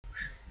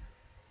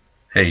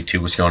Hey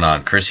YouTube, what's going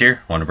on? Chris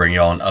here. I want to bring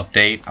you all an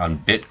update on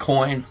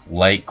Bitcoin,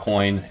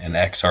 Litecoin, and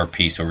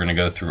XRP. So we're going to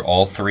go through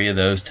all three of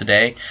those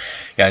today.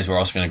 Guys, we're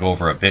also going to go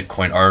over a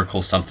Bitcoin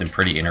article, something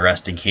pretty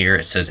interesting here.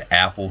 It says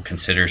Apple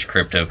considers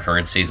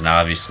cryptocurrencies, and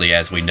obviously,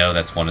 as we know,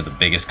 that's one of the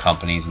biggest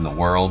companies in the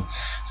world.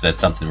 So that's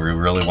something we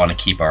really want to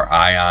keep our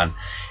eye on.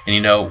 And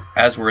you know,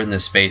 as we're in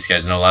this space,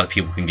 guys, I know a lot of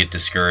people can get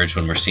discouraged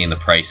when we're seeing the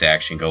price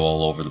action go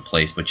all over the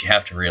place, but you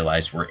have to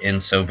realize we're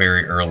in so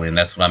very early, and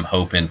that's what I'm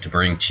hoping to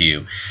bring to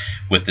you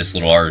with this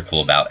little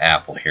article about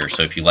Apple here.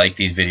 So if you like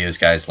these videos,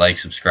 guys, like,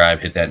 subscribe,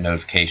 hit that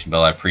notification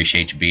bell. I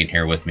appreciate you being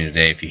here with me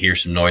today. If you hear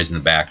some noise in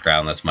the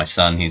background, that's my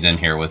son. He's in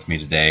here with me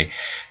today,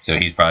 so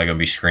he's probably going to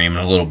be screaming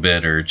a little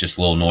bit or just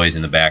a little noise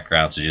in the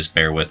background, so just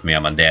bear with me.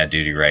 I'm on dad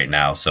duty right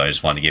now, so I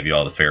just want to give you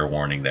all the fair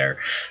warning there.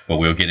 But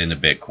we'll get into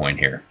Bitcoin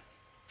here.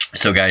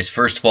 So guys,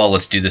 first of all,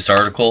 let's do this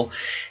article,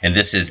 and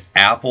this is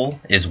Apple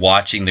is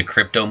watching the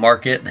crypto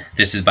market.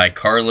 This is by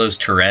Carlos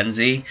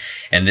Terenzi,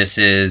 and this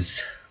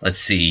is, let's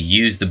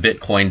see,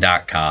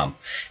 usethebitcoin.com.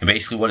 And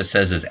basically what it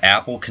says is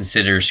Apple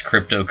considers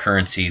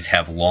cryptocurrencies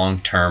have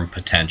long-term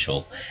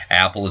potential.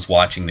 Apple is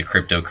watching the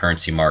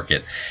cryptocurrency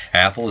market.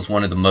 Apple is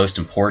one of the most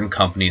important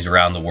companies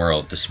around the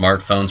world. The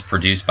smartphones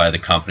produced by the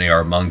company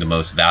are among the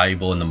most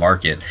valuable in the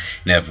market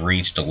and have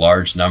reached a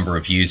large number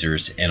of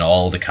users in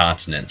all the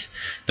continents.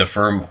 The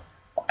firm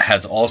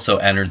has also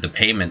entered the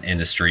payment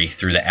industry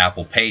through the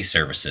Apple Pay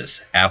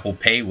services. Apple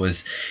Pay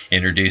was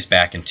introduced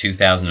back in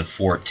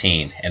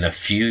 2014, and a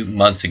few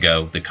months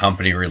ago the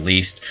company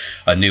released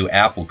a new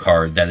Apple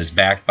Card that is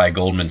backed by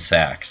Goldman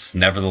Sachs.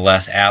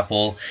 Nevertheless,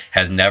 Apple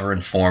has never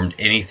informed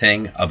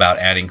anything about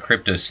adding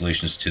crypto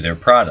solutions to their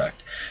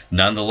product.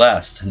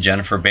 Nonetheless,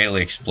 Jennifer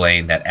Bailey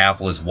explained that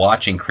Apple is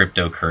watching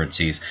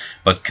cryptocurrencies,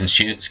 but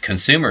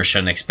consumers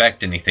shouldn't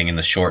expect anything in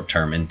the short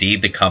term.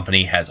 Indeed, the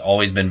company has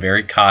always been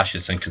very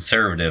cautious and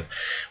conservative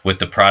with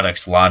the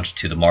products launched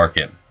to the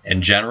market.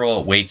 In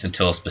general, it waits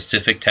until a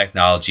specific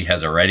technology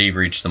has already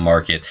reached the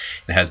market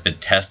and has been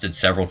tested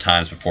several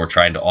times before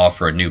trying to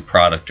offer a new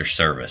product or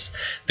service.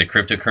 The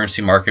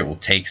cryptocurrency market will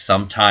take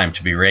some time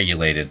to be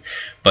regulated,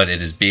 but it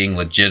is being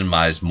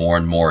legitimized more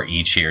and more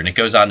each year. And it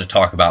goes on to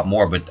talk about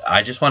more, but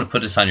I just want to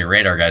put this on your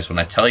radar, guys. When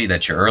I tell you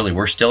that you're early,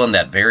 we're still in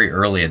that very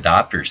early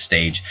adopter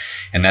stage,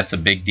 and that's a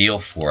big deal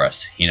for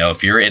us. You know,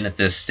 if you're in at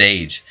this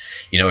stage,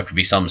 you know, it could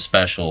be something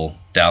special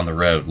down the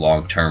road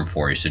long term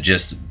for you. So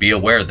just be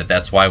aware that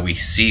that's why we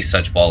see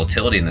such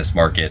volatility in this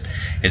market,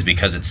 is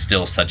because it's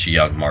still such a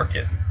young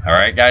market. All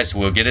right, guys, so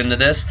we'll get into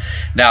this.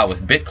 Now,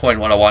 with Bitcoin,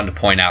 what I wanted to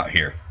point out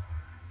here,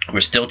 we're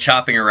still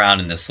chopping around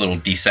in this little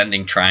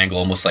descending triangle,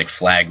 almost like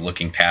flag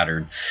looking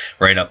pattern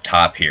right up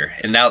top here.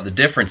 And now the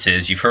difference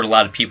is, you've heard a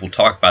lot of people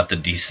talk about the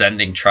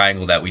descending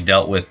triangle that we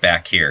dealt with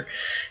back here.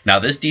 Now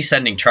this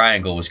descending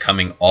triangle was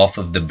coming off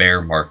of the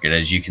bear market.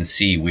 As you can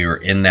see, we were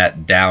in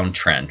that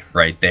downtrend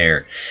right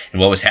there. And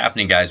what was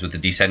happening, guys, with the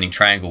descending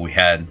triangle, we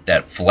had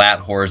that flat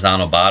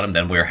horizontal bottom,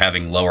 then we were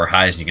having lower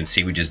highs, and you can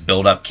see we just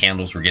built up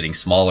candles. We're getting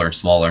smaller and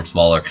smaller and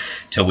smaller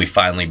until we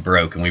finally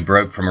broke. And we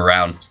broke from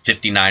around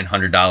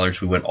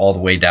 $5,900. We went all the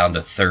way down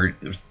to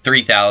 $3,000,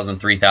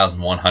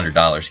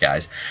 $3,100,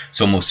 guys.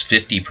 So almost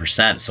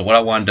 50%. So what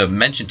I wanted to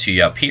mention to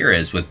you up here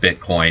is, with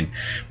Bitcoin,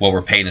 what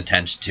we're paying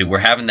attention to, we're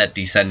having that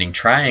descending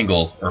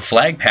triangle or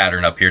flag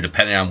pattern up here,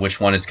 depending on which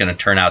one it's going to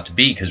turn out to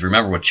be. Because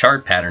remember, with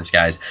chart patterns,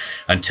 guys,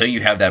 until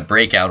you have that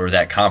breakout or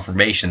that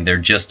confirmation, they're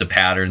just a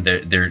pattern.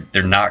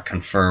 They're not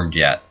confirmed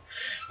yet.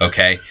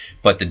 Okay,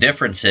 but the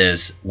difference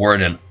is we're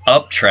in an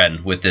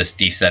uptrend with this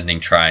descending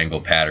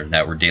triangle pattern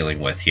that we're dealing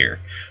with here.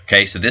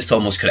 Okay, so this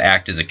almost could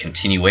act as a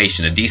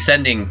continuation. A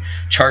descending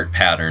chart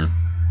pattern,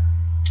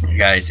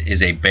 guys,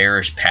 is a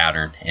bearish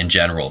pattern in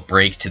general. It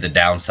breaks to the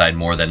downside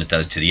more than it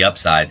does to the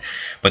upside,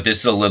 but this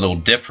is a little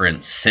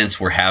different since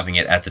we're having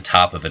it at the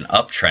top of an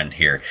uptrend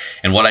here.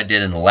 And what I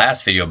did in the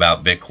last video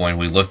about Bitcoin,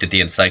 we looked at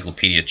the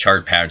encyclopedia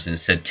chart patterns and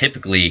said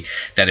typically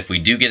that if we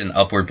do get an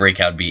upward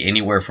breakout, it'd be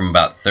anywhere from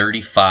about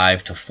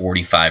 35 to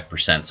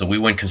 45%. So we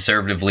went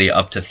conservatively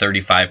up to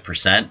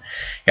 35%,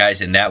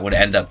 guys, and that would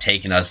end up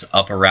taking us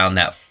up around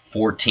that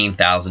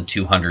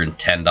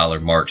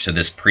 $14,210 mark, so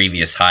this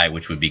previous high,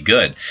 which would be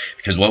good,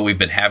 because what we've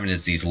been having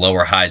is these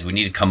lower highs. We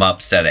need to come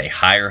up, set a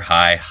higher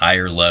high,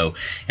 higher low,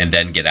 and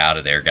then get out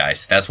of there,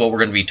 guys. So that's what we're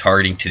going to be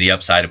targeting to the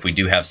upside if we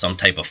do have some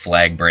type of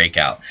flag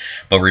breakout.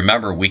 But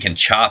remember, we can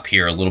chop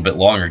here a little bit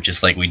longer,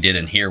 just like we did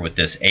in here with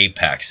this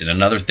apex. And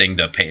another thing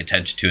to pay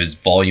attention to is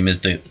volume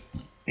is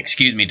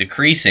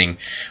decreasing,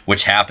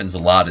 which happens a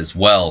lot as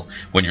well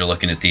when you're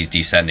looking at these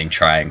descending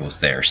triangles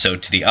there. So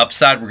to the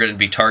upside, we're going to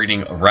be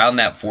targeting around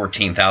that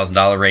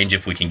 $14,000 range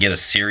if we can get a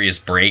serious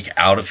break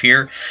out of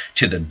here.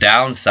 To the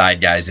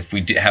downside, guys, if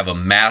we have a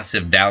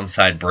massive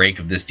downside break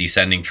of this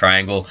descending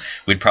triangle,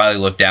 we'd probably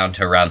look down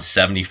to around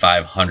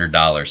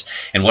 $7,500.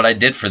 And what I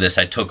did for this,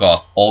 I took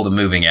off all the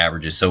moving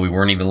averages, so we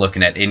weren't even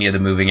looking at any of the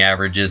moving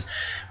averages.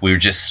 We were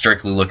just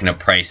strictly looking at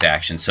price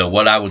action. So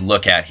what I would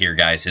look at here,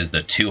 guys, is the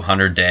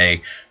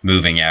 200-day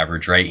moving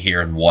average right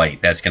here in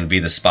white. That's going to be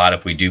the spot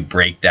if we do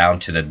break down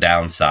to the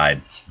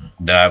downside.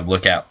 Then I would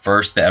look at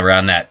first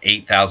around that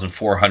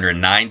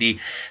 8,490.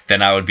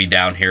 Then I would be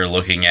down here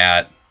looking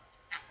at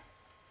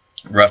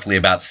roughly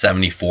about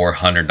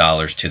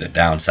 $7,400 to the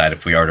downside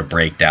if we are to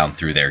break down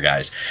through there,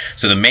 guys.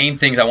 So the main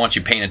things I want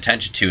you paying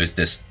attention to is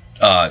this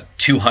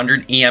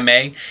 200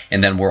 EMA,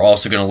 and then we're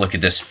also going to look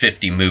at this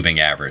 50 moving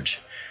average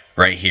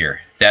right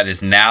here. That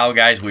is now,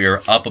 guys, we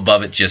are up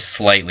above it just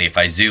slightly. If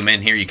I zoom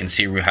in here, you can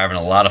see we're having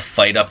a lot of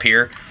fight up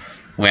here.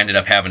 We ended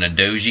up having a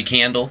doji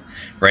candle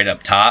right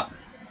up top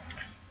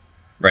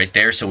right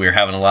there, so we were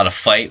having a lot of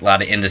fight, a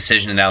lot of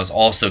indecision, and that was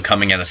also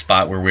coming at a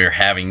spot where we were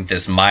having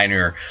this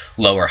minor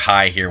lower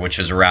high here, which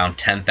is around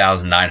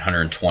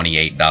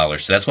 $10,928.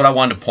 So that's what I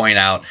wanted to point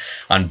out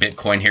on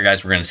Bitcoin here,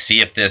 guys. We're going to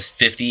see if this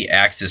 50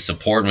 acts as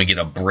support and we get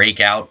a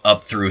breakout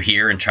up through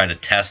here and try to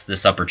test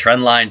this upper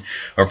trend line,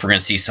 or if we're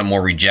going to see some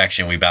more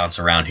rejection, we bounce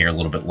around here a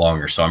little bit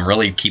longer. So I'm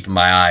really keeping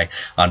my eye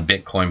on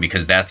Bitcoin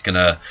because that's going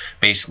to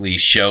basically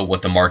show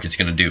what the market's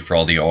going to do for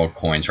all the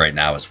altcoins right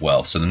now as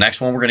well. So the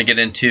next one we're going to get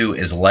into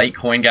is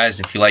Litecoin, guys.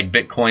 If you like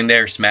Bitcoin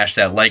there, smash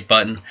that like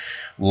button.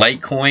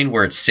 Litecoin,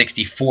 we're at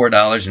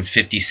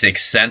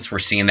 $64.56. We're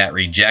seeing that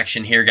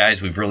rejection here,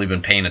 guys. We've really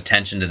been paying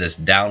attention to this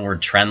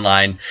downward trend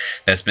line.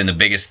 That's been the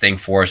biggest thing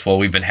for us. What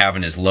we've been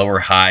having is lower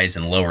highs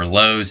and lower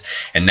lows.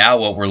 And now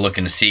what we're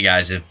looking to see,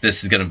 guys, if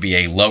this is going to be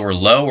a lower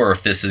low or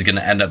if this is going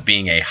to end up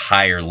being a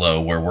higher low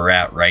where we're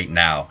at right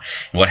now.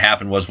 And what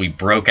happened was we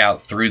broke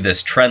out through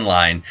this trend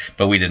line,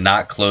 but we did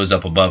not close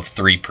up above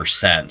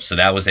 3%. So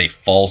that was a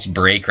false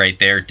break right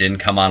there. It didn't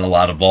come on a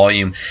lot of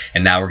volume,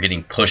 and now we're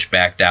getting pushed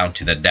back down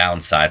to the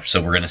downside.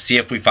 So we're going to see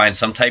if we find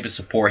some type of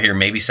support here,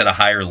 maybe set a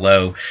higher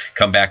low,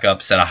 come back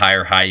up, set a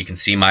higher high. You can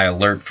see my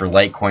alert for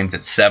Litecoin's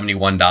at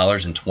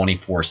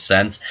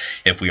 $71.24.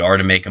 If we are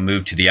to make a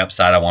move to the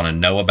upside, I want to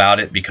know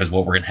about it, because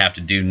what we're going to have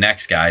to do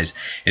next, guys,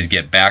 is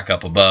get back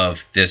up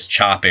above this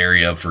chop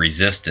area of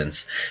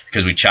resistance,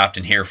 because we chopped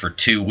in here for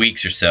 2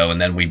 weeks or so,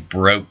 and then we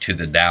broke to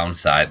the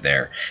downside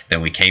there.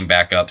 Then we came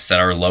back up, set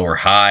our lower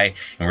high,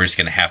 and we're just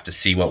going to have to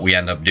see what we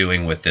end up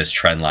doing with this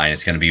trend line.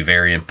 It's going to be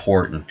very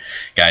important,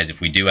 guys.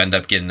 If we do end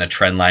up getting a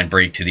trend line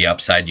break to the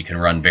upside, you can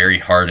run very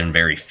hard and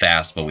very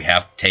fast, but we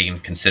have to take into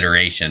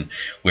consideration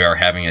we are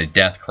having a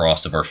death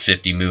cross of our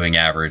 50 moving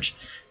average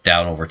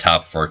down over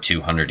top of our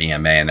 200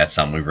 EMA, and that's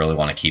something we really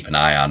want to keep an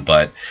eye on.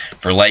 But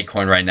for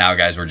Litecoin right now,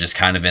 guys, we're just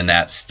kind of in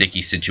that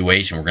sticky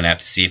situation. We're going to have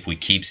to see if we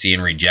keep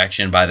seeing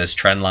rejection by this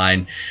trend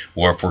line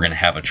or if we're going to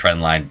have a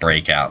trend line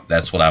breakout.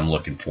 That's what I'm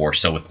looking for.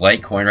 So with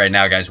Litecoin right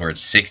now, guys, we're at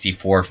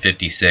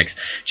 64.56.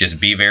 Just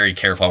be very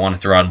careful. I want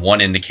to throw on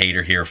one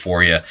indicator here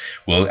for you.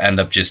 We'll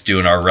end up just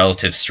doing our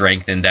relative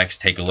strength index.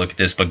 Take a look at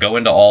this, but go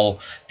into all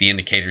the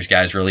indicators,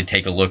 guys. Really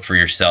take a look for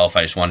yourself.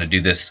 I just want to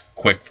do this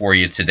quick for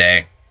you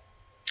today.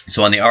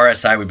 So on the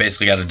RSI, we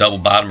basically got a double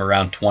bottom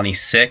around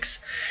 26,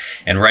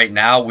 and right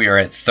now we are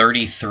at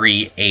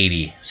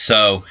 33.80.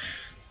 So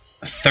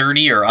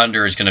 30 or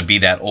under is going to be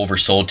that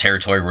oversold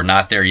territory. We're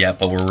not there yet,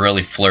 but we're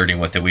really flirting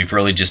with it. We've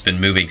really just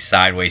been moving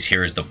sideways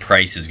here as the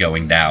price is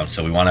going down.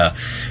 So we want to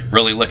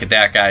really look at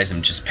that, guys,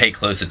 and just pay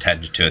close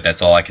attention to it.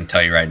 That's all I can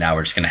tell you right now.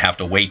 We're just going to have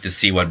to wait to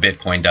see what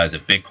Bitcoin does.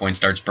 If Bitcoin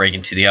starts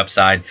breaking to the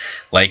upside,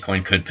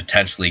 Litecoin could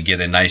potentially get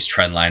a nice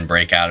trend line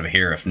break out of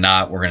here. If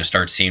not, we're going to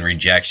start seeing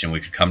rejection.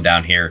 We could come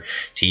down here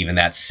to even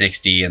that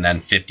 $60 and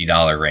then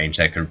 $50 range.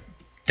 That could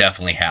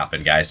definitely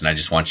happen, guys, and I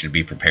just want you to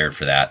be prepared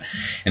for that.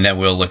 And then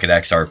we'll look at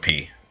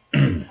XRP.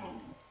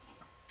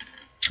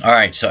 All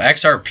right, so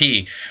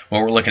XRP,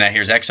 what we're looking at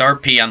here is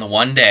XRP on the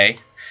 1 day,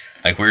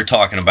 like we were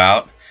talking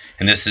about,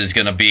 and this is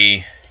going to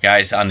be,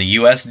 guys, on the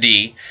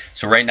USD.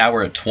 So right now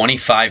we're at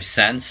 25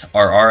 cents.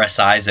 Our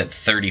RSI is at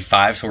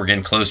 35, so we're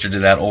getting closer to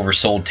that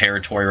oversold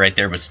territory right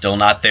there, but still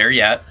not there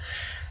yet.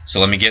 So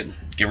let me get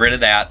rid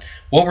of that.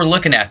 What we're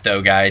looking at,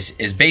 though, guys,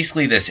 is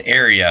basically this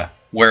area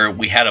where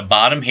we had a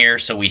bottom here,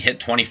 so we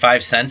hit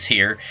 25 cents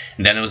here,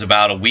 and then it was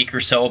about a week or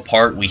so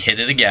apart, we hit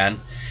it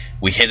again.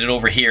 We hit it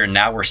over here, and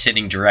now we're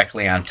sitting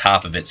directly on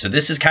top of it. So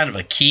this is kind of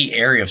a key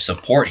area of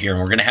support here, and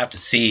we're going to have to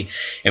see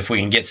if we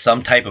can get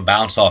some type of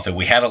bounce off it.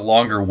 We had a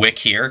longer wick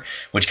here,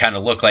 which kind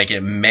of looked like it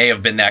may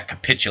have been that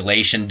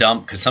capitulation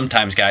dump, because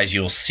sometimes, guys,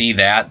 you'll see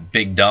that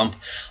big dump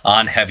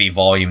on heavy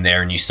volume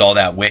there, and you saw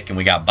that wick, and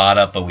we got bought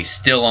up, but we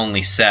still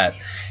only set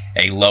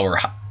a lower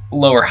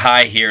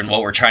high here, and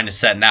what we're trying to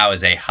set now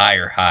is a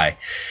higher high.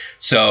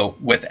 So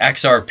with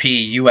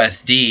XRP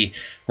USD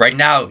right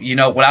now, you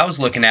know what I was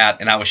looking at,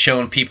 and I was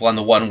showing people on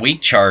the 1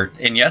 week chart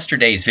in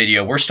yesterday's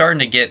video, we're starting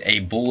to get a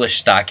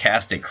bullish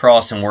stochastic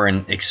cross, and we're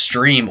in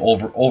extreme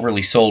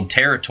overly sold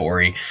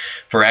territory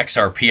for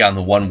XRP on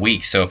the 1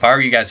 week. So if I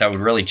were you guys, I would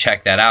really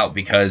check that out,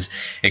 because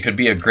it could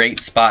be a great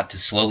spot to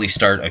slowly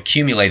start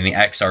accumulating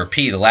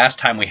XRP. The last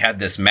time we had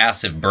this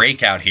massive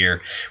breakout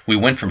here, we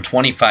went from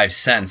 25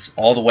 cents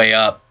all the way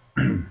up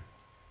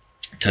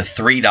to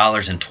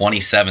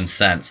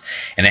 $3.27,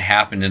 and it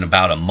happened in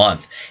about a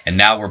month. And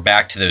now we're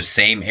back to those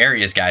same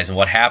areas, guys. And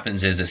what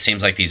happens is it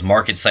seems like these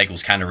market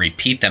cycles kind of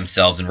repeat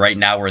themselves, and right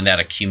now we're in that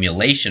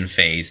accumulation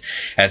phase,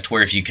 as to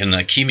where if you can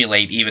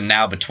accumulate even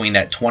now between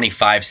that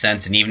 25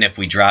 cents and even if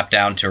we drop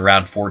down to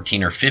around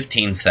 14 or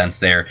 15 cents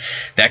there,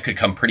 that could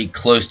come pretty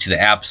close to the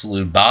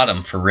absolute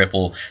bottom for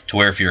Ripple, to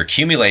where if you're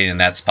accumulating in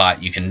that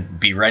spot, you can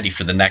be ready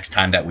for the next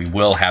time that we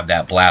will have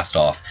that blast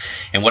off.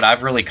 And what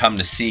I've really come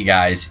to see,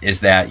 guys,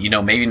 is that, you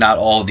know, maybe not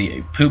all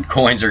the poop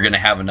coins are going to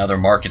have another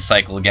market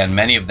cycle again.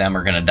 Many of them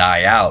are going to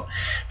die out,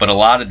 but a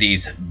lot of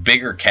these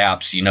bigger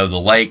caps, you know, the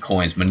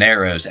Litecoins,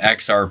 Moneros,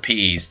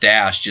 XRPs,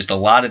 Dash, just a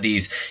lot of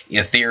these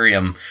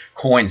Ethereum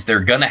coins, they're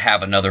going to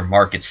have another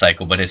market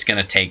cycle, but it's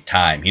going to take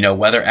time. You know,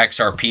 whether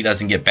XRP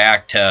doesn't get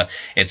back to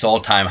its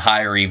all-time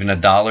high or even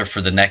 $1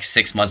 for the next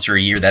 6 months or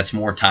a year, that's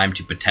more time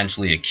to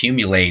potentially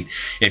accumulate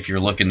if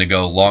you're looking to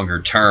go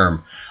longer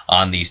term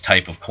on these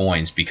type of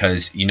coins,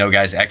 because, you know,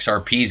 guys,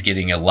 XRP is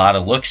getting a lot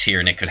of looks here,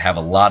 and it could have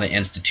a lot of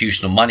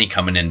institutional money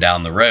coming in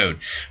down the road.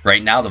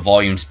 Right now the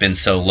volume's been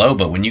so low,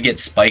 but when you get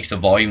spikes of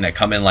volume that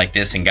come in like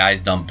this and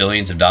guys dump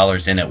billions of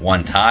dollars in at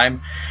one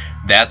time,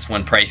 that's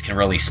when price can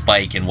really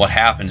spike. And what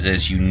happens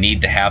is you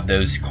need to have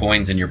those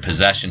coins in your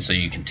possession so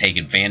you can take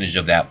advantage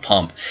of that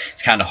pump.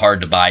 It's kind of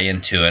hard to buy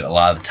into it a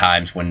lot of the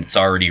times when it's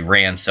already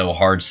ran so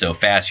hard so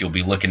fast. You'll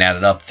be looking at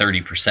it up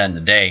 30% in a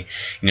day,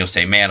 and you'll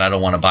say, man, I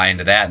don't want to buy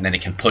into that, and then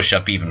it can push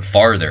up even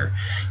farther,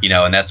 you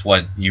know. And that's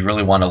what you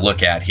really want to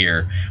look at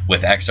here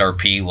with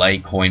XRP,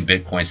 Litecoin,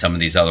 Bitcoin, some of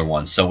these other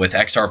ones. So with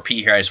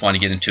XRP here, I just want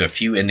to get into a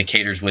few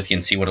indicators with you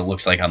and see what it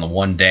looks like on the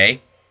 1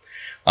 day.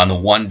 On the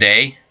 1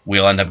 day,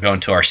 we'll end up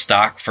going to our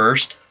stock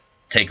first.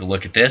 Take a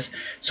look at this.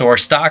 So our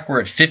stock,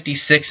 we're at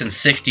 56 and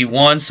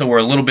 61, so we're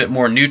a little bit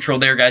more neutral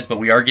there, guys, but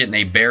we are getting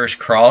a bearish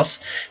cross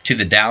to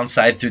the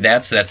downside through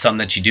that, so that's something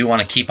that you do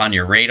want to keep on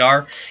your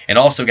radar. And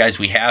also, guys,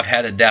 we have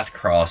had a death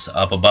cross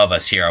up above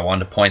us here. I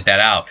wanted to point that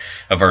out,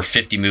 of our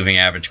 50 moving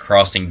average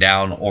crossing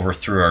down over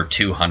through our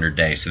 200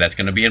 days, so that's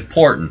going to be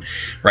important.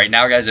 Right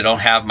now, guys, I don't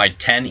have my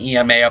 10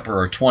 EMA up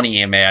or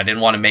 20 EMA. I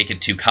didn't want to make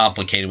it too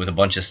complicated with a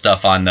bunch of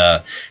stuff on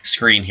the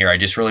screen here. I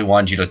just really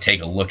wanted you to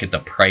take a look at the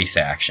price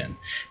action,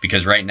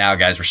 because right now,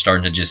 guys, we're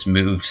starting to just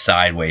move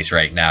sideways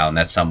right now, and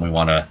that's something we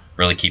want to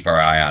really keep our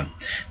eye on.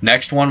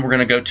 Next one, we're going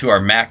to go to our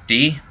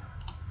MACD.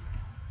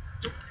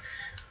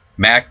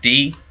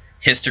 MACD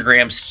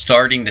histogram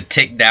starting to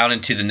tick down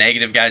into the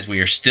negative, guys.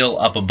 We are still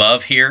up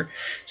above here,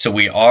 so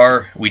we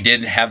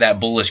did have that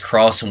bullish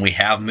cross, and we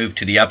have moved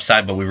to the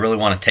upside, but we really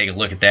want to take a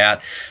look at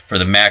that for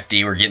the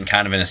MACD. We're getting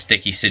kind of in a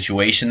sticky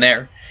situation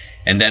there,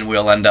 and then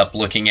we'll end up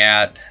looking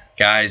at,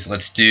 guys,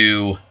 let's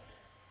do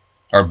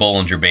our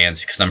Bollinger Bands,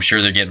 because I'm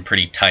sure they're getting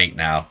pretty tight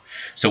now.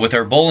 So with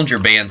our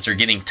Bollinger Bands, they're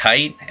getting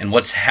tight, and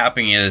what's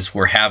happening is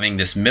we're having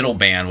this middle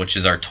band, which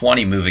is our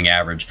 20 moving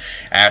average,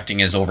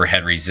 acting as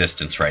overhead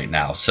resistance right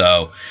now.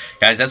 So,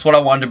 guys, that's what I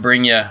wanted to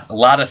bring you. A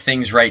lot of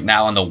things right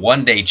now on the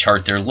 1 day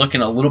chart, they're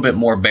looking a little bit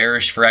more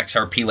bearish for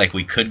XRP, like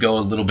we could go a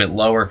little bit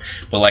lower,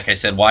 but like I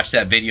said, watch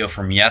that video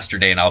from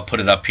yesterday, and I'll put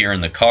it up here in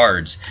the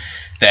cards,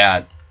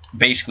 that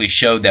basically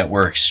showed that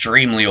we're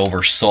extremely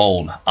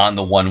oversold on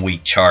the 1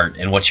 week chart.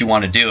 And what you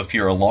want to do if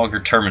you're a longer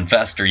term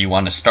investor, you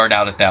want to start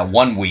out at that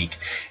 1 week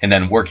and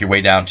then work your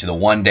way down to the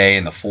 1 day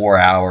and the 4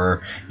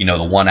 hour, you know,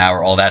 the 1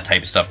 hour, all that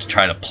type of stuff to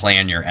try to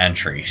plan your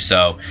entry.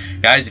 So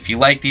guys, if you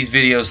like these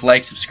videos,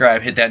 like,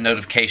 subscribe, hit that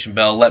notification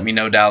bell, let me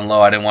know down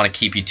low. I didn't want to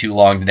keep you too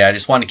long today. I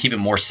just want to keep it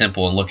more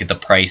simple and look at the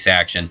price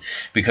action,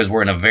 because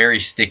we're in a very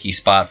sticky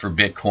spot for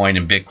Bitcoin,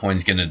 and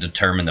Bitcoin's going to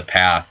determine the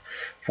path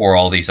for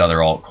all these other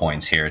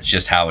altcoins here. It's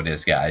just how it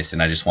is, guys,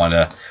 and I just want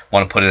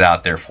to put it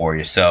out there for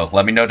you. So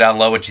let me know down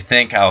low what you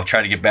think. I'll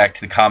try to get back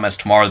to the comments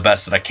tomorrow the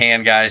best that I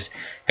can, guys.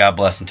 God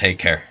bless and take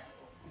care.